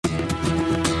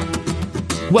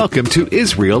Welcome to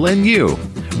Israel and You,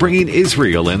 bringing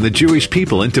Israel and the Jewish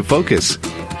people into focus.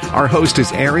 Our host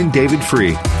is Aaron David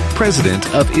Free,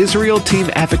 president of Israel Team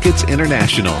Advocates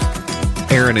International.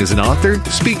 Aaron is an author,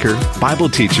 speaker, Bible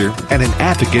teacher, and an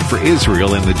advocate for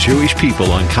Israel and the Jewish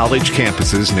people on college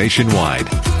campuses nationwide.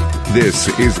 This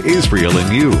is Israel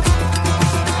and You.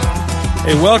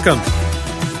 Hey, welcome.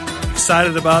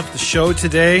 Excited about the show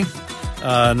today.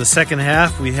 In the second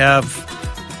half, we have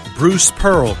Bruce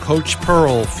Pearl, Coach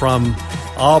Pearl from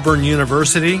Auburn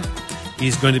University.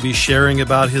 He's going to be sharing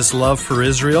about his love for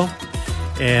Israel.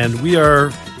 And we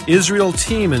are Israel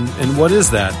Team, and what is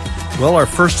that? Well, our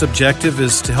first objective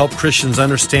is to help Christians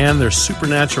understand their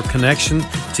supernatural connection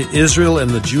to Israel and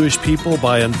the Jewish people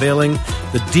by unveiling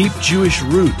the deep Jewish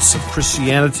roots of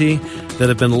Christianity that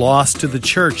have been lost to the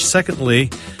church.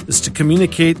 Secondly, is to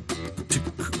communicate to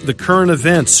the current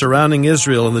events surrounding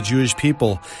Israel and the Jewish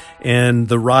people and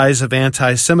the rise of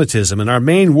anti-Semitism. And our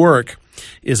main work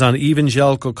is on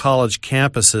evangelical college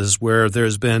campuses where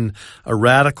there's been a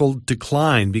radical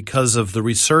decline because of the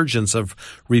resurgence of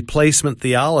replacement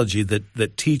theology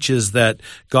that teaches that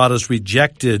God has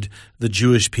rejected the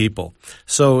Jewish people.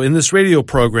 So in this radio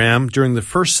program, during the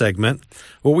first segment,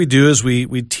 what we do is we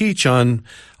teach on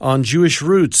Jewish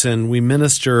roots, and we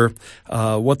minister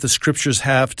what the Scriptures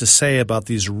have to say about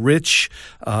these rich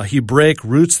Hebraic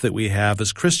roots that we have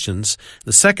as Christians.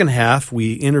 The second half,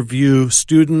 we interview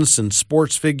students and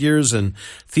sports figures and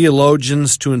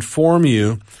theologians to inform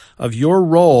you of your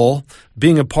role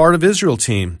being a part of Israel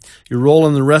Team, your role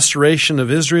in the restoration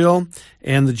of Israel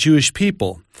and the Jewish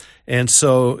people. And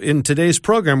so in today's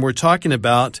program, we're talking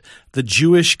about the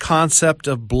Jewish concept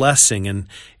of blessing. And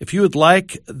if you would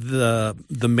like the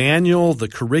manual, the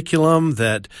curriculum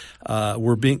that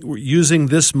we're using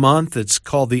this month, it's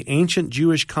called The Ancient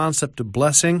Jewish Concept of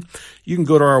Blessing. You can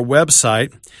go to our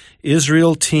website,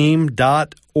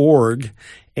 israelteam.org,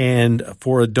 and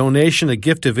for a donation, a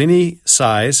gift of any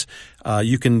size,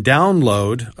 you can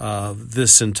download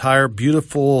this entire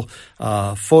beautiful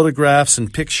photographs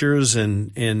and pictures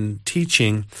and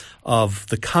teaching of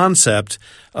the concept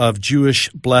of Jewish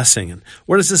blessing. And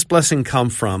where does this blessing come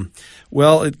from?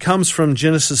 Well, it comes from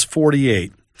Genesis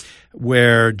 48,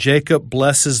 where Jacob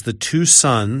blesses the two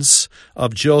sons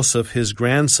of Joseph, his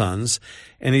grandsons,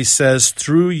 and he says,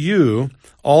 "Through you,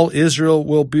 all Israel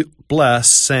will be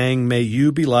blessed, saying, may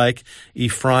you be like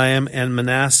Ephraim and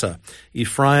Manasseh."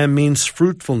 Ephraim means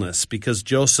fruitfulness, because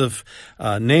Joseph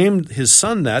named his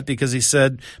son that because he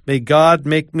said, may God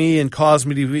make me and cause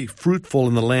me to be fruitful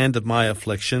in the land of my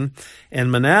affliction.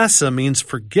 And Manasseh means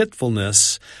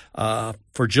forgetfulness,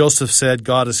 for Joseph said,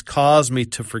 God has caused me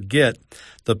to forget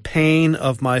the pain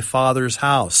of my father's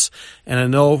house. And I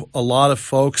know a lot of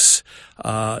folks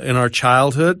in our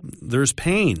childhood, there's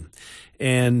pain.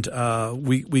 And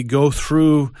we go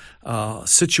through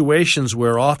situations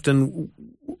where often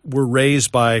we're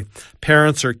raised by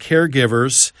parents or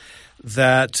caregivers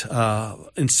that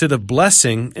instead of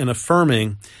blessing and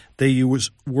affirming, they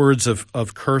use words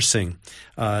of cursing.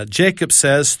 Jacob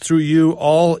says, through you,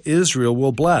 all Israel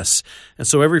will bless. And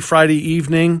so every Friday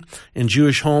evening in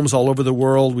Jewish homes all over the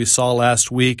world, we saw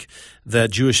last week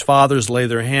that Jewish fathers lay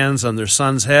their hands on their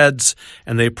sons' heads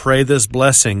and they pray this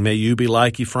blessing, may you be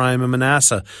like Ephraim and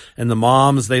Manasseh. And the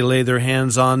moms, they lay their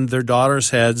hands on their daughters'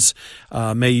 heads,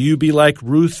 may you be like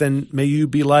Ruth and may you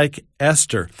be like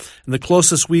Esther. And the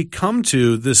closest we come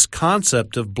to this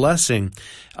concept of blessing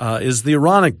is the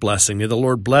Aaronic blessing. May the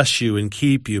Lord bless you and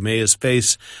keep you. May his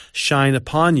face shine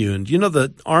upon you. And you know,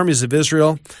 the armies of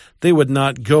Israel, they would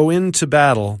not go into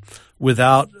battle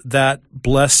without that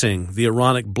blessing, the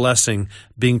Aaronic blessing,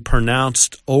 being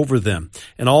pronounced over them.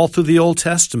 And all through the Old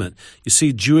Testament, you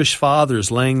see Jewish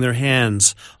fathers laying their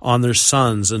hands on their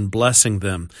sons and blessing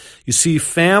them. You see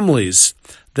families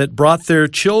that brought their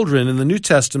children in the New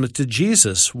Testament to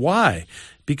Jesus. Why?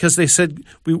 Because they said,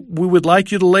 we would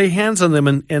like you to lay hands on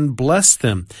them and bless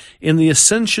them. In the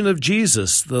ascension of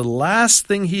Jesus, the last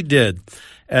thing he did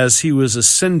as he was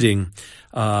ascending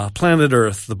planet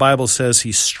Earth, the Bible says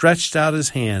he stretched out his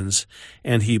hands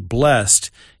and he blessed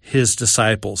his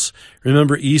disciples.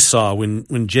 Remember Esau,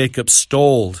 when Jacob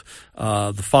stole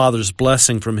the father's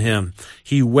blessing from him,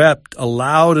 he wept a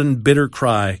loud and bitter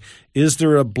cry, is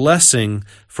there a blessing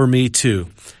for me too?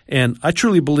 And I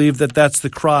truly believe that that's the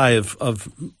cry of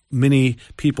many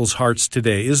people's hearts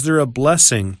today. Is there a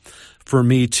blessing for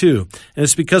me too? And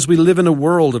it's because we live in a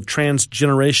world of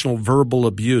transgenerational verbal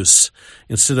abuse.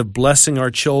 Instead of blessing our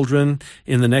children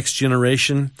in the next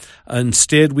generation,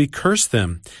 instead we curse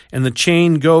them. And the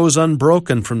chain goes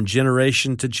unbroken from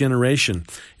generation to generation.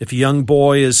 If a young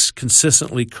boy is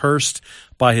consistently cursed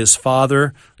by his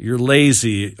father, "You're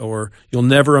lazy," or "You'll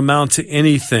never amount to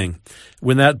anything."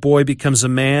 When that boy becomes a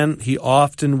man, he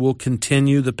often will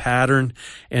continue the pattern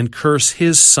and curse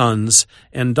his sons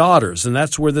and daughters. And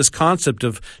that's where this concept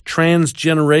of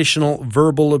transgenerational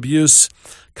verbal abuse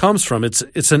comes from.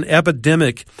 It's an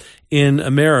epidemic in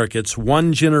America. It's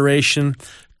one generation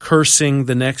cursing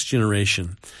the next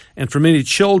generation. And for many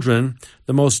children,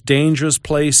 the most dangerous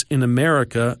place in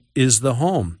America is the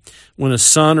home. When a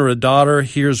son or a daughter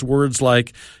hears words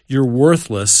like, "You're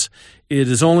worthless," it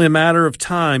is only a matter of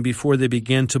time before they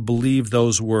begin to believe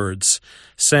those words.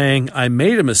 Saying, "I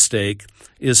made a mistake,"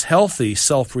 is healthy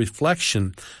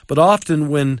self-reflection. But often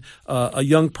when a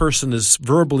young person is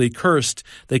verbally cursed,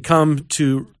 they come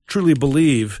to truly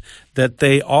believe that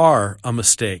they are a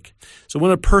mistake. So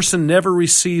when a person never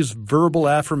receives verbal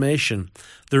affirmation,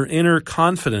 their inner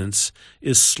confidence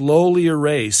is slowly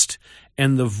erased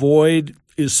and the void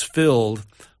is filled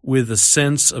with a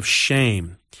sense of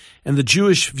shame. And the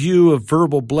Jewish view of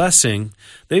verbal blessing,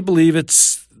 they believe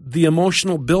it's the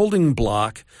emotional building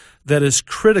block that is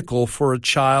critical for a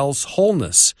child's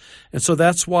wholeness. And so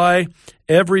that's why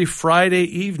every Friday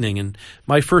evening, and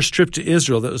my first trip to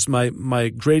Israel, that was my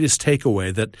greatest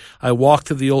takeaway, that I walked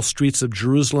through the old streets of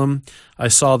Jerusalem. I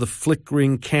saw the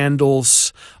flickering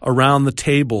candles around the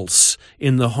tables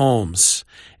in the homes.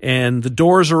 And the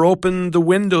doors are open, the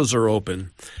windows are open.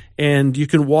 And you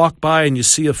can walk by and you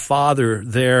see a father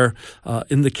there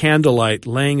in the candlelight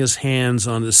laying his hands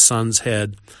on his son's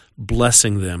head,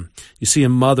 blessing them. You see a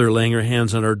mother laying her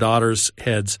hands on her daughter's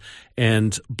heads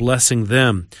and blessing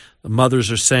them. The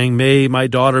mothers are saying, "May my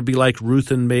daughter be like Ruth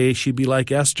and may she be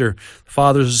like Esther."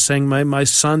 Fathers are saying, "May my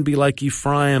son be like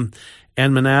Ephraim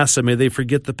and Manasseh. May they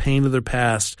forget the pain of their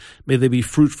past. May they be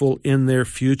fruitful in their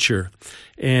future."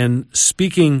 And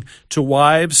speaking to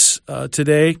wives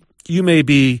today, you may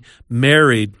be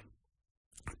married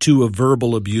to a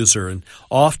verbal abuser. And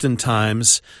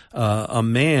oftentimes, a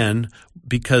man,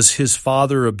 because his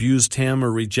father abused him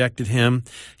or rejected him,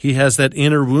 he has that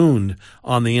inner wound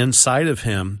on the inside of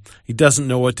him. He doesn't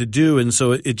know what to do, and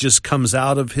so it just comes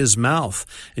out of his mouth.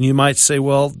 And you might say,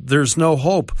 "Well, there's no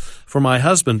hope for my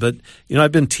husband." But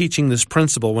I've been teaching this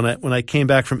principle when I came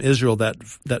back from Israel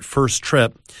that first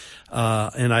trip.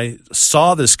 And I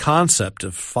saw this concept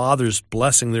of fathers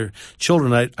blessing their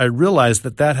children. I realized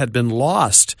that had been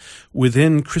lost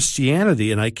within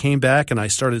Christianity. And I came back and I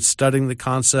started studying the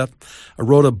concept. I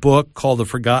wrote a book called The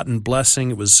Forgotten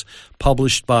Blessing. It was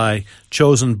published by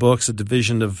Chosen Books, a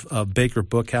division of Baker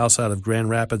Bookhouse out of Grand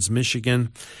Rapids, Michigan.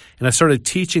 And I started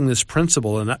teaching this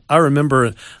principle. And I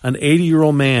remember an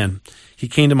 80-year-old man. He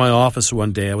came to my office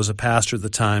one day. I was a pastor at the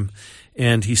time.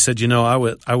 And he said,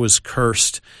 I was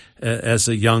cursed as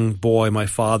a young boy. My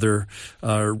father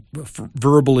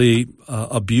verbally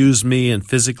abused me and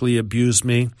physically abused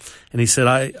me. And he said,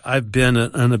 I've been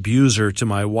an abuser to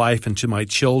my wife and to my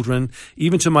children,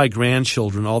 even to my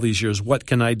grandchildren all these years. What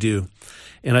can I do?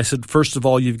 And I said, first of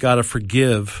all, you've got to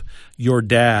forgive your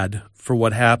dad for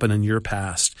what happened in your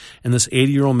past. And this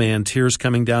 80-year-old man, tears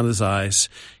coming down his eyes,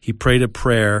 he prayed a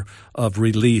prayer of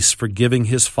release, forgiving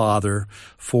his father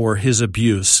for his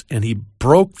abuse. And he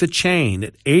broke the chain.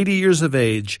 At 80 years of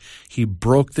age, he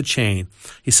broke the chain.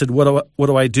 He said, what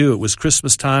do I do? It was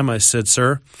Christmas time. I said,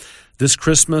 "Sir, this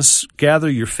Christmas, gather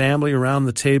your family around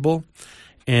the table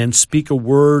and speak a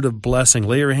word of blessing.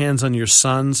 Lay your hands on your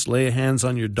sons, lay your hands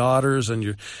on your daughters and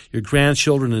your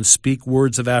grandchildren, and speak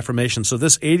words of affirmation." So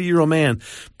this 80-year-old man,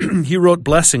 he wrote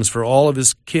blessings for all of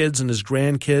his kids and his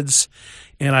grandkids.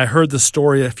 And I heard the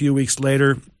story a few weeks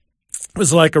later. It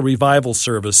was like a revival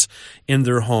service in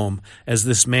their home as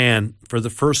this man, for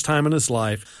the first time in his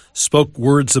life, spoke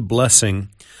words of blessing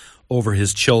over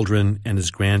his children and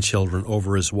his grandchildren,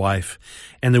 over his wife.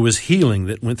 And there was healing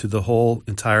that went through the whole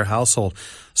entire household.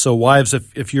 So wives,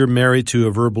 if you're married to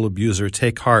a verbal abuser,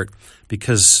 take heart,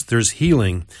 because there's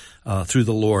healing through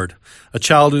the Lord. A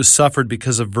child who's suffered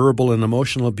because of verbal and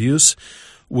emotional abuse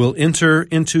will enter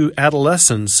into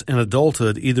adolescence and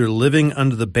adulthood either living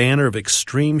under the banner of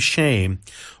extreme shame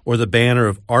or the banner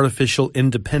of artificial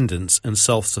independence and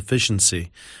self-sufficiency.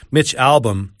 Mitch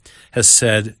Albom has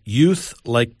said, "Youth,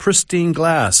 like pristine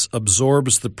glass,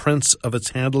 absorbs the prints of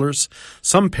its handlers.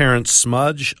 Some parents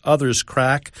smudge, others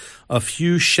crack. A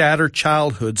few shatter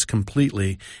childhoods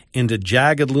completely into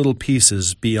jagged little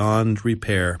pieces beyond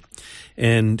repair."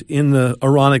 And in the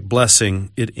Aaronic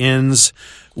blessing, it ends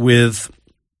with,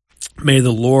 "May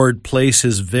the Lord place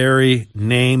his very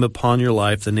name upon your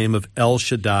life," the name of El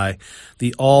Shaddai,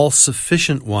 the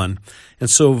all-sufficient one. And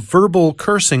so verbal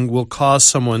cursing will cause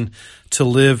someone to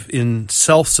live in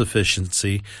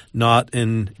self-sufficiency, not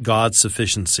in God's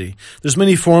sufficiency. There's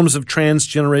many forms of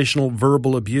transgenerational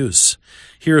verbal abuse.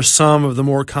 Here are some of the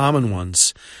more common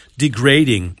ones.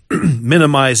 Degrading,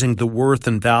 minimizing the worth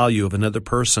and value of another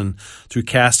person through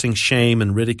casting shame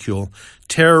and ridicule.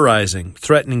 Terrorizing,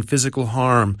 threatening physical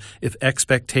harm if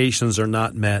expectations are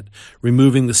not met.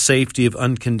 Removing the safety of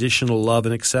unconditional love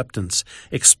and acceptance.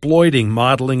 Exploiting,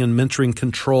 modeling, and mentoring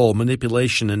control,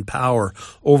 manipulation, and power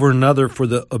over another for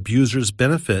the abuser's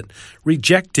benefit.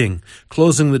 Rejecting,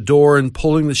 closing the door and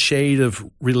pulling the shade of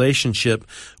relationship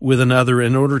with another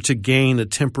in order to gain a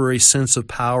temporary sense of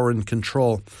power and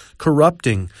control.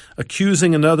 Corrupting,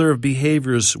 accusing another of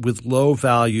behaviors with low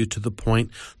value to the point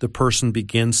the person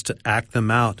begins to act them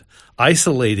out.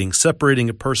 Isolating, separating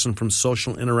a person from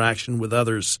social interaction with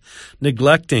others.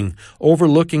 Neglecting,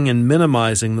 overlooking and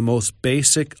minimizing the most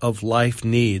basic of life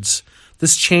needs.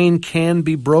 This chain can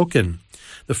be broken.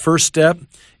 The first step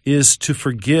is to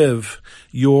forgive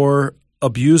your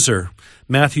abuser.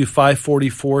 Matthew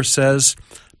 5:44 says,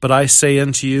 "But I say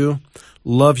unto you,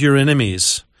 love your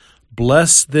enemies.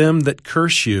 Bless them that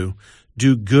curse you.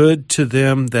 Do good to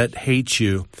them that hate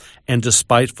you and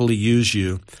despitefully use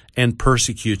you and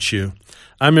persecute you."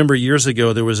 I remember years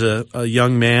ago there was a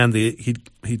young man,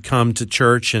 he'd come to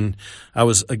church, and I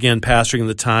was, again, pastoring at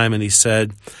the time, and he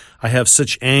said, "I have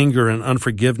such anger and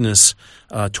unforgiveness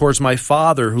towards my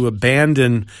father who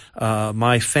abandoned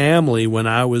my family when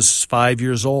I was 5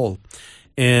 years old."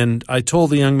 And I told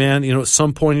the young man, at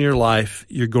some point in your life,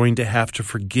 you're going to have to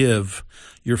forgive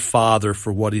your father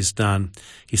for what he's done.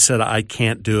 He said, "I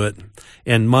can't do it."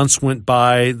 And months went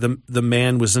by. The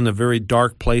man was in a very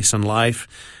dark place in life.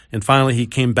 And finally he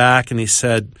came back and he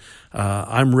said,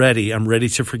 I'm ready. I'm ready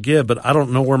to forgive, but I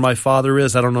don't know where my father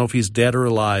is. I don't know if he's dead or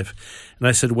alive. And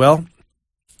I said, well,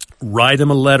 write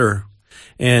him a letter.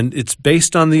 And it's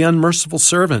based on the unmerciful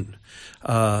servant.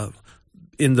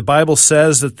 In the Bible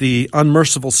says that the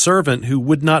unmerciful servant who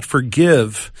would not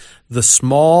forgive the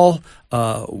small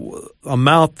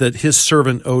amount that his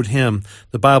servant owed him,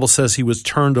 the Bible says he was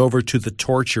turned over to the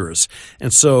torturers.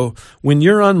 And so when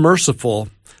you're unmerciful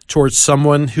towards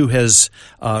someone who has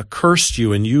cursed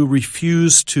you and you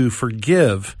refuse to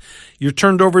forgive, you're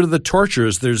turned over to the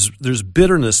torturers. There's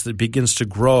bitterness that begins to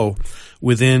grow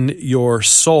within your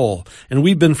soul. And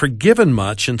we've been forgiven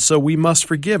much, and so we must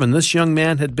forgive. And this young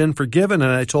man had been forgiven,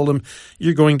 and I told him,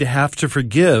 you're going to have to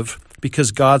forgive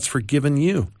because God's forgiven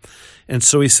you. And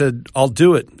so he said, I'll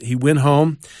do it. He went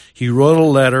home. He wrote a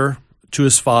letter to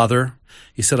his father.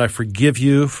 He said, I forgive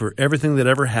you for everything that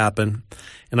ever happened.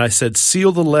 And I said,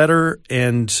 seal the letter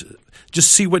and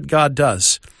just see what God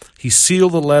does. He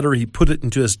sealed the letter. He put it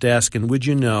into his desk. And would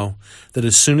you know that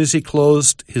as soon as he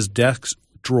closed his desk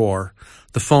drawer,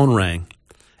 the phone rang.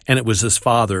 And it was his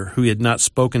father, who he had not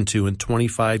spoken to in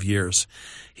 25 years.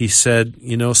 He said,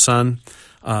 son,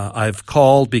 I've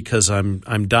called because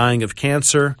I'm dying of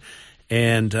cancer.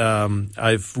 And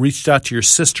I've reached out to your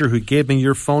sister who gave me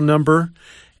your phone number,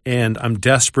 and I'm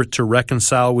desperate to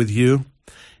reconcile with you.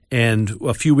 And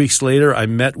a few weeks later, I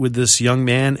met with this young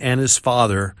man and his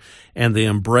father, and they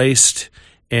embraced,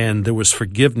 and there was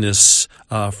forgiveness,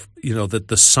 that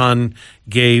the son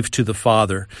gave to the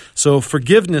father. So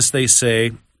forgiveness, they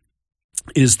say,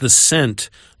 is the scent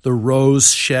the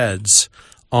rose sheds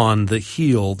on the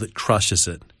heel that crushes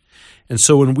it. And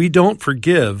so when we don't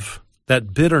forgive,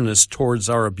 that bitterness towards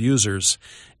our abusers,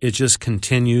 it just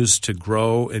continues to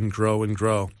grow and grow and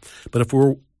grow. But if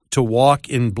we're to walk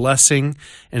in blessing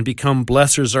and become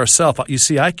blessers ourselves, you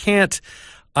see, I can't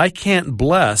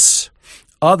bless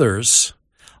others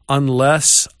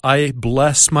unless I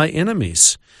bless my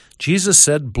enemies. Jesus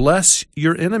said, bless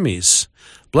your enemies.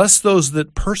 Bless those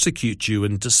that persecute you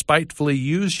and despitefully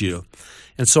use you.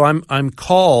 And so I'm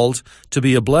called to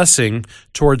be a blessing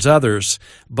towards others.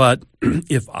 But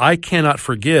if I cannot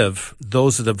forgive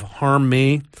those that have harmed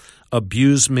me,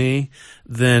 abused me,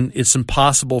 then it's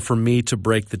impossible for me to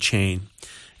break the chain.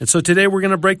 And so today we're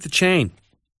going to break the chain,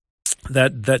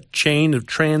 that chain of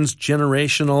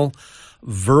transgenerational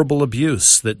verbal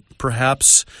abuse, that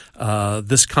perhaps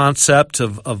this concept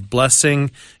of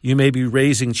blessing, you may be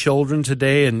raising children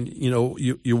today and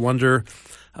you wonder,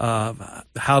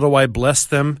 how do I bless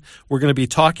them? We're going to be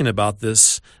talking about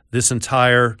this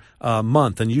entire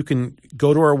month. And you can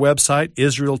go to our website,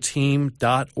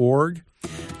 israelteam.org.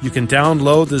 You can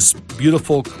download this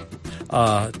beautiful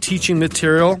teaching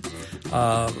material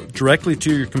directly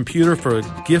to your computer for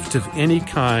a gift of any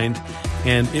kind,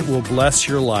 and it will bless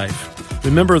your life.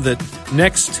 Remember that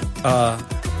next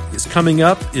is coming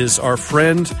up is our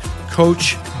friend,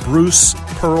 Coach Bruce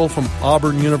Pearl from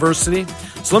Auburn University.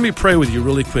 So let me pray with you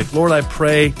really quick. Lord, I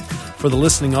pray for the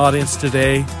listening audience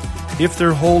today, if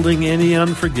they're holding any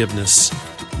unforgiveness,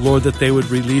 Lord, that they would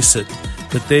release it,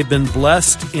 that they've been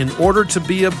blessed in order to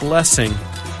be a blessing.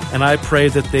 And I pray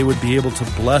that they would be able to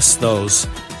bless those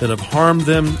that have harmed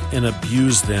them and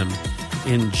abused them.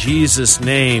 In Jesus'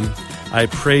 name, I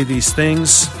pray these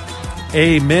things.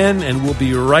 Amen. And we'll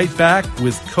be right back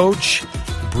with Coach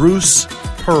Bruce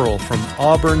Pearl from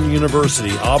Auburn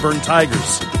University, Auburn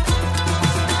Tigers.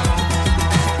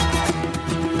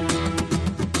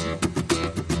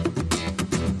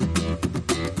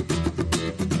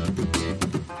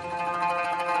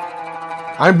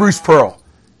 I'm Bruce Pearl,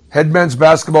 head men's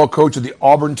basketball coach of the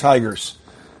Auburn Tigers,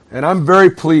 and I'm very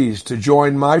pleased to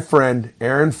join my friend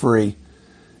Aaron Free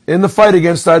in the fight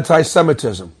against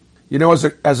anti-Semitism. You know, as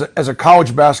a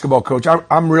college basketball coach,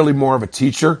 I'm really more of a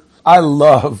teacher. I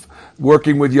love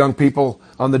working with young people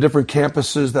on the different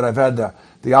campuses that I've had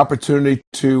the opportunity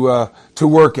to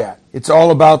work at. It's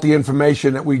all about the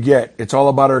information that we get. It's all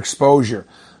about our exposure.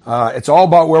 It's all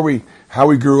about how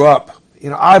we grew up.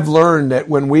 You know, I've learned that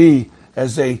when we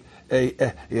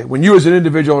when you as an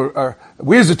individual,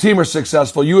 we as a team are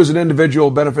successful, you as an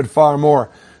individual benefit far more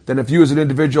than if you as an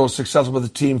individual is successful but the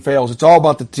team fails. It's all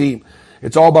about the team.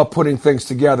 It's all about putting things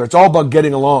together. It's all about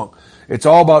getting along. It's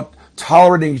all about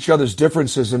tolerating each other's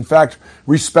differences. In fact,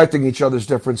 respecting each other's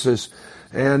differences.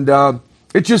 And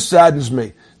it just saddens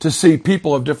me to see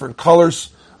people of different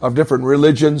colors, of different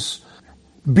religions,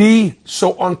 be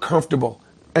so uncomfortable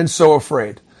and so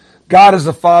afraid. God is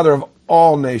the Father of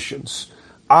all nations.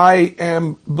 I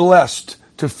am blessed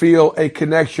to feel a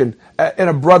connection and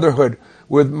a brotherhood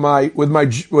with my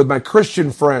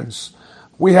Christian friends.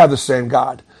 We have the same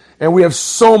God, and we have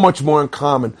so much more in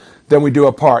common than we do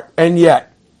apart. And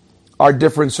yet, our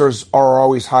differences are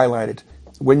always highlighted.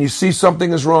 When you see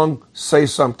something is wrong, say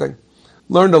something.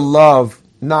 Learn to love,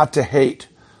 not to hate.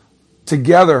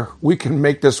 Together, we can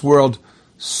make this world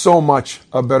so much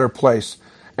a better place.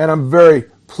 And I'm very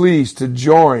pleased to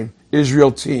join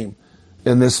Israel team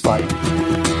in this fight.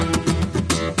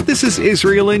 This is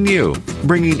Israel and You,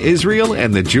 bringing Israel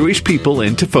and the Jewish people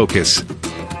into focus.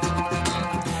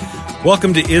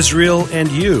 Welcome to Israel and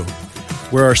You,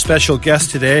 where our special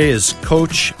guest today is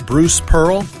Coach Bruce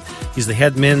Pearl. He's the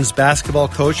head men's basketball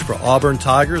coach for Auburn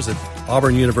Tigers at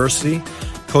Auburn University.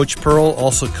 Coach Pearl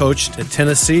also coached at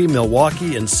Tennessee,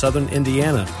 Milwaukee, and Southern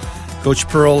Indiana. Coach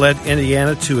Pearl led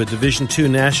Indiana to a Division II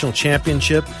national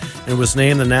championship and was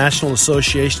named the National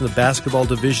Association of Basketball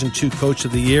Division II Coach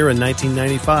of the Year in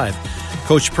 1995.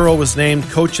 Coach Pearl was named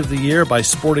Coach of the Year by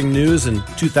Sporting News in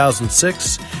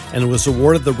 2006 and was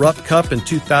awarded the Rupp Cup in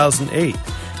 2008.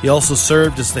 He also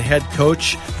served as the head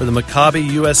coach for the Maccabi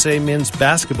USA men's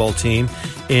basketball team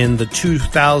in the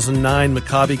 2009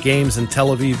 Maccabi Games in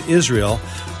Tel Aviv, Israel,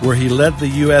 where he led the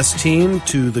U.S. team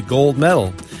to the gold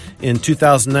medal. In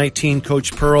 2019,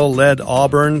 Coach Pearl led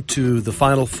Auburn to the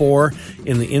Final Four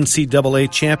in the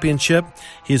NCAA Championship.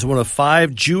 He's one of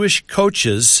 5 Jewish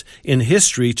coaches in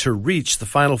history to reach the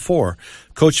Final Four.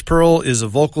 Coach Pearl is a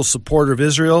vocal supporter of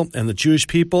Israel and the Jewish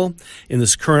people in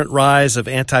this current rise of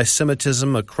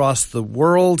anti-Semitism across the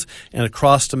world and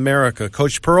across America.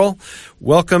 Coach Pearl,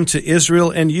 welcome to Israel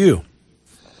and You.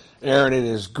 Aaron, it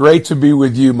is great to be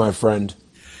with you, my friend.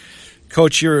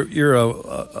 Coach, you're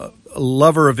a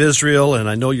lover of Israel, and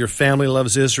I know your family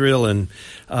loves Israel, and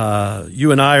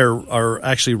you and I are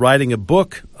actually writing a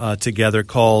book together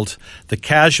called The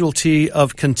Casualty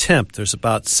of Contempt. There's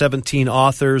about 17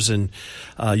 authors, and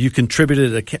you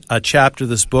contributed a chapter to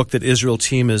this book that Israel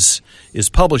Team is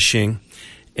publishing.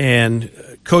 And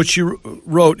Coach, you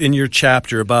wrote in your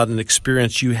chapter about an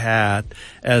experience you had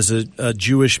as a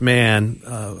Jewish man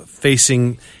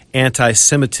facing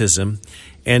anti-Semitism.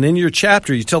 And in your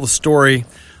chapter, you tell the story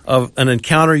of an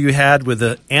encounter you had with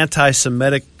an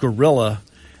anti-Semitic gorilla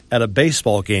at a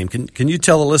baseball game. Can you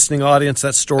tell the listening audience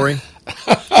that story?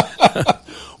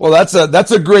 Well,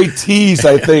 that's a great tease,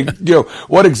 I think. You know,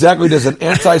 what exactly does an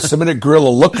anti-Semitic gorilla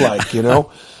look like, you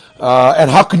know?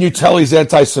 And how can you tell he's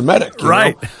anti-Semitic?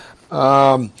 Right.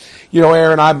 You know,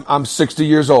 Aaron, I'm 60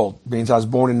 years old. It means I was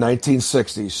born in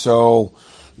 1960. So,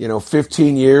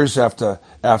 15 years after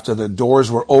the doors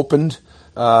were opened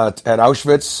at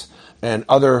Auschwitz and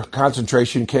other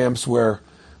concentration camps where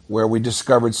we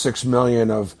discovered 6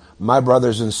 million of my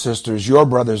brothers and sisters, your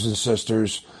brothers and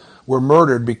sisters, were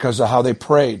murdered because of how they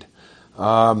prayed.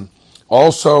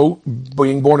 Also,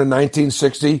 being born in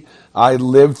 1960, I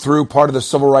lived through part of the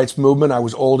civil rights movement. I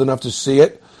was old enough to see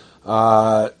it,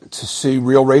 to see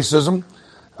real racism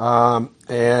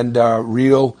and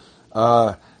real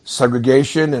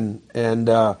segregation and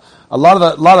a lot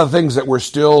of the things that we're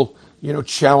still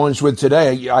challenged with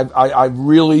today. I've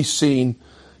really seen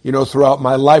throughout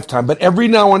my lifetime. But every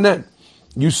now and then,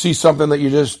 you see something that you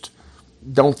just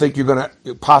don't think you're going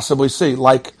to possibly see,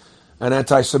 like an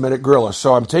anti-Semitic guerrilla.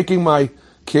 So I'm taking my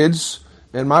kids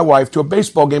and my wife to a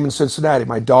baseball game in Cincinnati.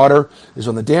 My daughter is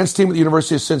on the dance team at the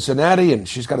University of Cincinnati, and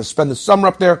she's got to spend the summer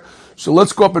up there. So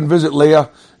let's go up and visit Leah,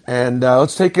 and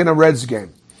let's take in a Reds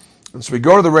game. And so we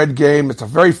go to the Red game. It's a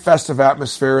very festive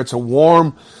atmosphere. It's a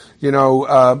warm,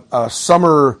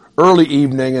 summer early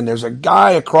evening, and there's a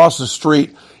guy across the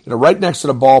street, right next to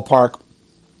the ballpark.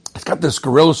 He's got this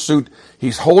gorilla suit.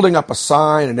 He's holding up a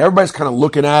sign, and everybody's kind of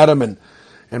looking at him and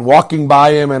walking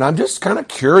by him, and I'm just kind of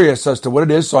curious as to what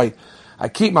it is. So I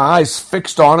keep my eyes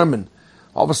fixed on him, and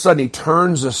all of a sudden he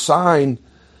turns the sign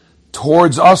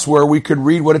towards us where we could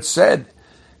read what it said.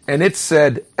 And it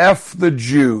said, "F the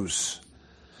Jews,"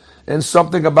 and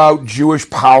something about Jewish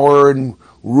power and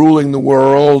ruling the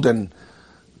world and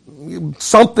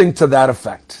something to that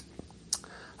effect.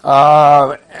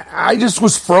 I just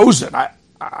was frozen.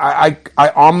 I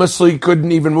honestly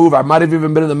couldn't even move. I might have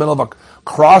even been in the middle of a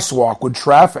crosswalk with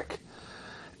traffic.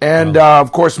 And,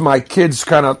 of course, my kids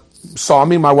kind of saw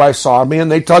me. My wife saw me,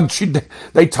 and they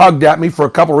tugged at me for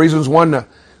a couple reasons. One,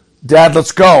 Dad,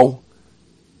 let's go.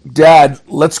 Dad,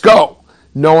 let's go.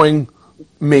 Knowing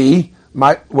me,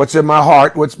 what's in my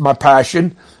heart, what's my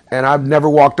passion, and I've never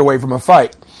walked away from a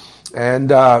fight.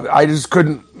 And I just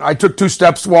couldn't. I took 2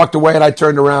 steps, walked away, and I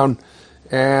turned around,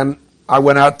 and I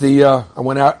went out.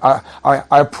 I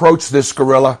approached this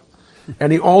gorilla,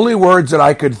 and the only words that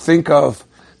I could think of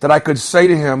that I could say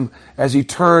to him as he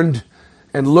turned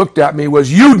and looked at me was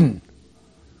 "Juden,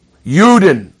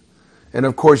 Juden," and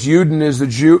of course, Juden is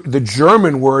the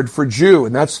German word for Jew,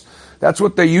 and that's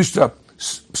what they used to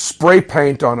spray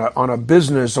paint on a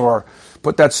business or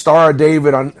put that Star of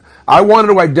David on. I wanted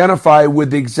to identify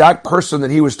with the exact person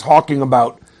that he was talking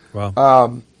about.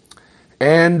 Wow.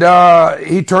 And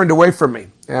he turned away from me.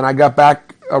 And I got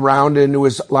back around into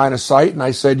his line of sight, and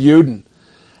I said, "Juden."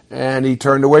 And he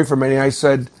turned away from me, and I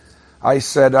said,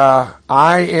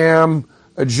 I am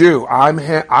a Jew. I'm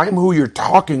who you're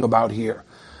talking about here.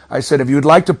 I said, if you'd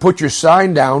like to put your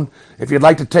sign down, if you'd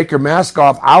like to take your mask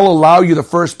off, I'll allow you the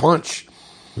first punch.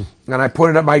 And I put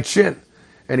it at my chin.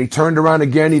 And he turned around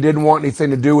again. He didn't want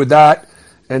anything to do with that.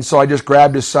 And so I just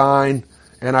grabbed his sign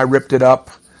and I ripped it up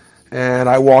and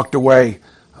I walked away.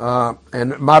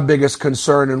 And my biggest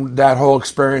concern in that whole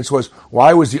experience was,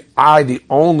 why was I the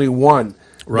only one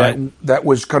that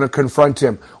was going to confront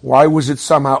him? Why was it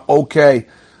somehow okay?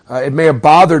 It may have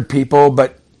bothered people,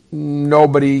 but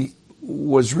nobody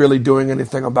was really doing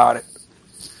anything about it.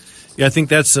 Yeah, I think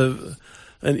that's an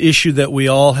issue that we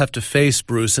all have to face,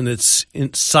 Bruce, and it's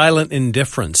silent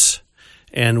indifference.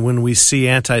 And when we see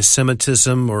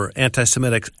anti-Semitism or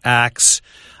anti-Semitic acts,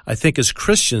 I think as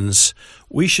Christians,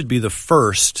 we should be the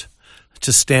first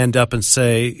to stand up and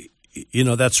say,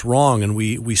 that's wrong. And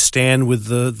we stand with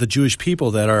the Jewish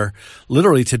people that are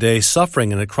literally today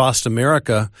suffering. And across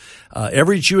America,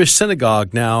 every Jewish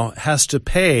synagogue now has to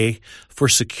pay for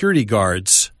security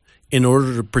guards in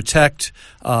order to protect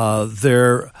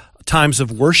their times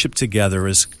of worship together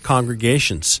as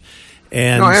congregations.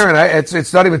 And Aaron,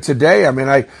 it's not even today. I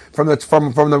mean, from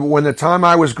the time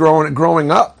I was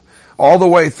growing up, all the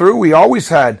way through, we always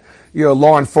had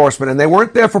law enforcement, and they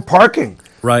weren't there for parking.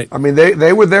 Right. I mean,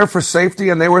 they were there for safety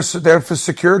and they were there for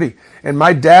security. And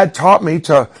my dad taught me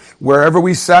to, wherever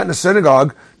we sat in the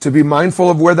synagogue, to be mindful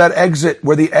of where the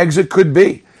exit could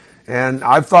be. And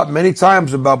I've thought many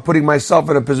times about putting myself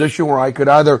in a position where I could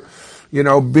either,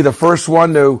 be the first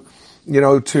one to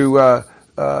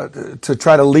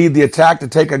try to lead the attack to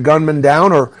take a gunman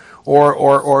down,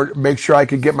 or make sure I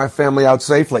could get my family out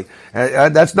safely.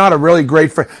 That's not a really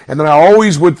great friend. And then I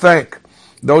always would thank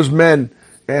those men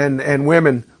and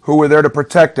women who were there to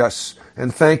protect us,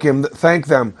 and thank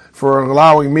them for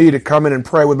allowing me to come in and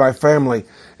pray with my family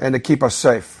and to keep us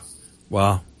safe.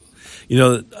 Wow.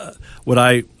 What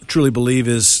I truly believe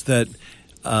is that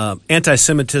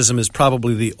anti-Semitism is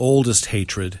probably the oldest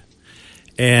hatred.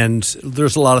 And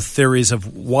there's a lot of theories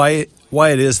of why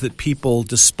it is that people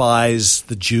despise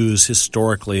the Jews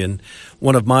historically. And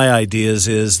one of my ideas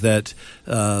is that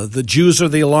the Jews are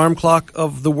the alarm clock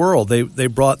of the world. They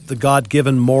brought the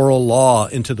God-given moral law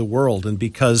into the world. And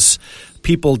because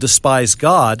people despise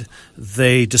God,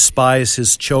 they despise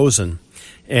His chosen.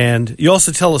 And you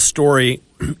also tell a story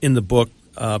in the book,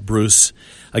 Bruce.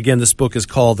 Again, this book is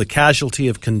called The Casualty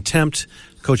of Contempt.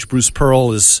 Coach Bruce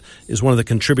Pearl is one of the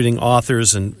contributing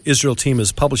authors, and Israel Team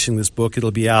is publishing this book. It'll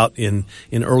be out in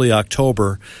early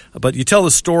October. But you tell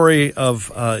the story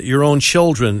of your own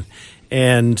children,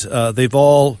 and they've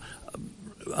all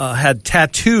had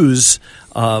tattoos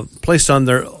placed on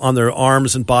their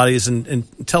arms and bodies.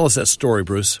 And tell us that story,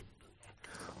 Bruce.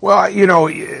 Well,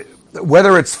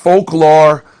 whether it's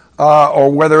folklore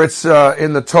or whether it's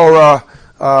in the Torah,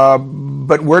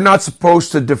 but we're not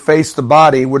supposed to deface the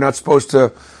body. We're not supposed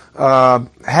to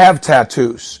have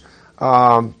tattoos.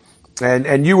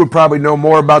 And you would probably know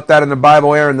more about that in the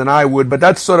Bible, Aaron, than I would, but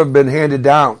that's sort of been handed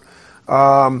down.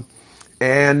 But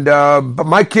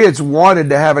my kids wanted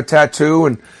to have a tattoo,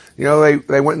 and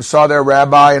they went and saw their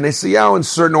rabbi, and they say, and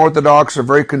certain Orthodox are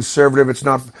very conservative. It's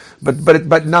not,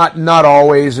 but not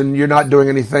always, and you're not doing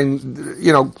anything,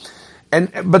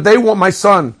 but they want. My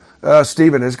son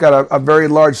Stephen has got a very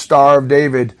large Star of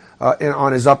David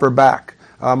on his upper back.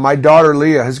 My daughter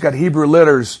Leah has got Hebrew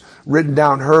letters written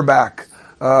down her back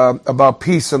about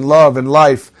peace and love and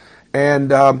life.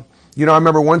 And I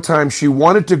remember one time she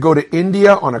wanted to go to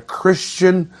India on a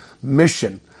Christian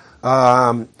mission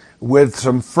with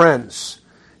some friends,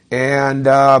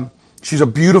 and she's a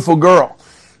beautiful girl.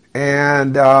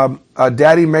 And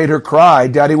Daddy made her cry.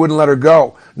 Daddy wouldn't let her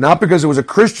go. Not because it was a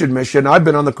Christian mission. I've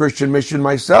been on the Christian mission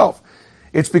myself.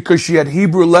 It's because she had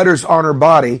Hebrew letters on her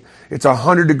body. It's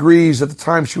 100 degrees at the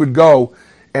time she would go.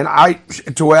 And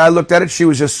the way I looked at it, she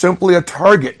was just simply a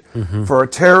target for a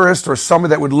terrorist or someone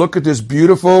that would look at this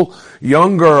beautiful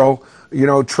young girl,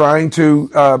 trying to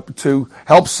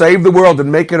help save the world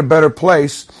and make it a better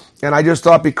place. And I just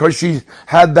thought because she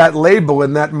had that label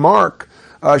and that mark,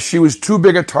 she was too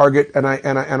big a target, and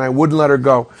I wouldn't let her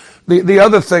go. The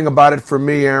other thing about it for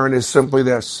me, Aaron, is simply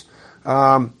this: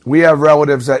 we have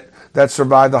relatives that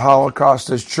survived the Holocaust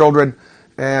as children,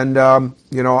 and I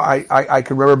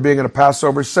can remember being at a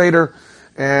Passover Seder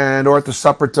or at the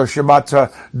supper to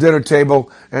Shabbat dinner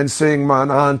table and seeing my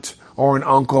aunt or an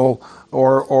uncle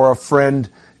or a friend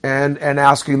and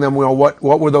asking them, what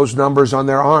were those numbers on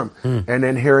their arm, and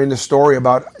then hearing the story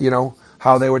about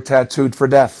how they were tattooed for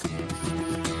death.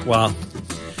 Wow.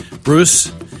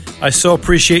 Bruce, I so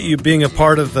appreciate you being a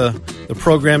part of the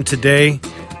program today.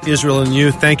 Israel and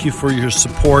You, thank you for your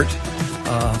support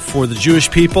for the Jewish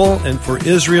people and for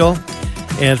Israel.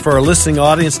 And for our listening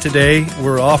audience today,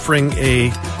 we're offering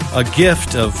a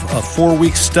gift of a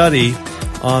 4-week study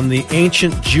on the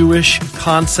ancient Jewish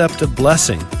concept of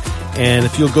blessing. And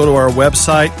if you'll go to our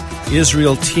website,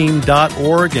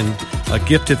 israelteam.org, and a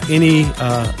gift of any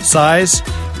size,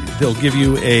 they'll give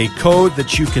you a code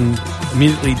that you can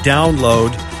immediately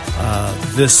download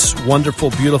this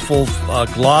wonderful, beautiful,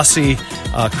 glossy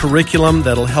curriculum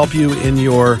that'll help you in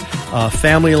your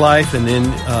family life and in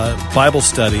Bible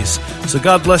studies. So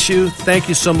God bless you. Thank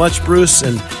you so much, Bruce,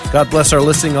 and God bless our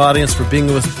listening audience for being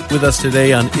with us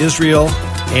today on Israel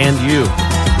and You.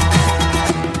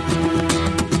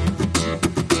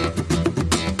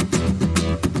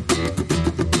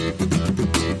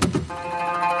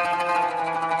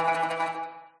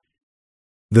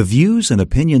 The views and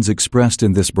opinions expressed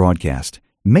in this broadcast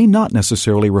may not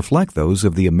necessarily reflect those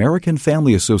of the American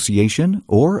Family Association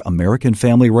or American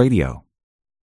Family Radio.